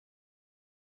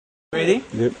Ready?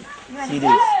 Yep. See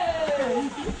this.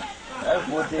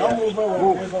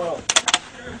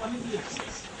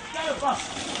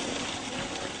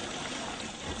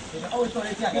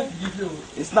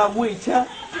 It's not weak, huh?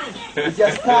 It's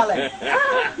just talent. That's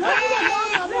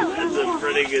a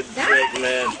pretty good trick,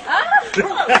 man.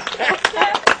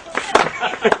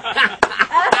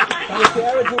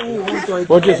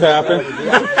 What just happened?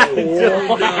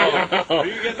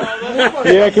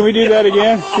 Yeah, can we do that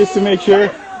again, just to make sure?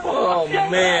 Oh,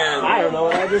 man. I don't know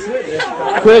what I just did.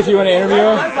 Chris, you want to interview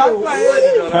him?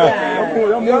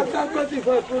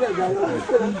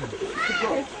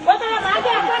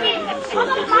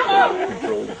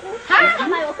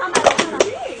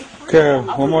 Okay,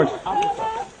 one more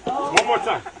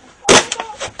time.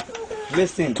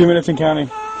 Listen. 2 minutes and counting.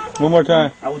 One more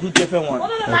time. I will do different one.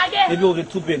 Maybe with the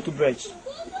two big, two breads.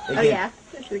 Again. Oh yeah,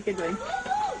 that's a good one.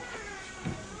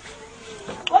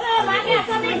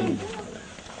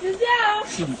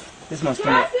 See, this must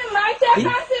smell.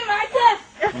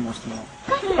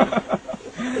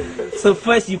 So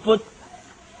first you put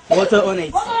water on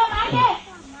it.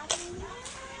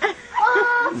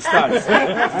 It starts.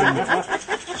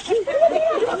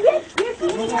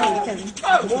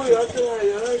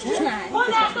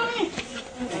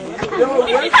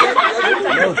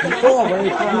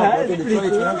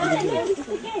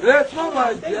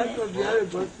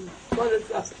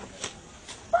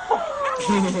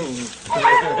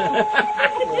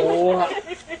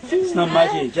 It's not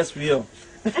magic, just real.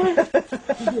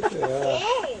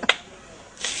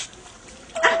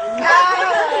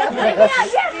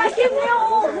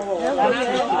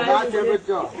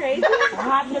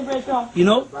 You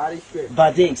know,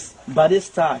 body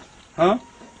start, huh?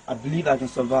 I believe I can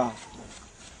survive.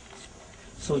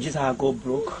 So just how I go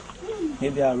broke.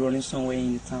 Maybe I'm running somewhere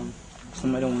in the town.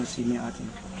 Somebody want to see me acting.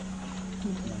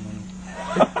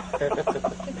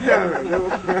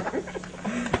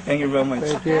 Thank you very much.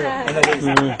 Thank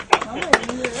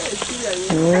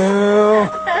you.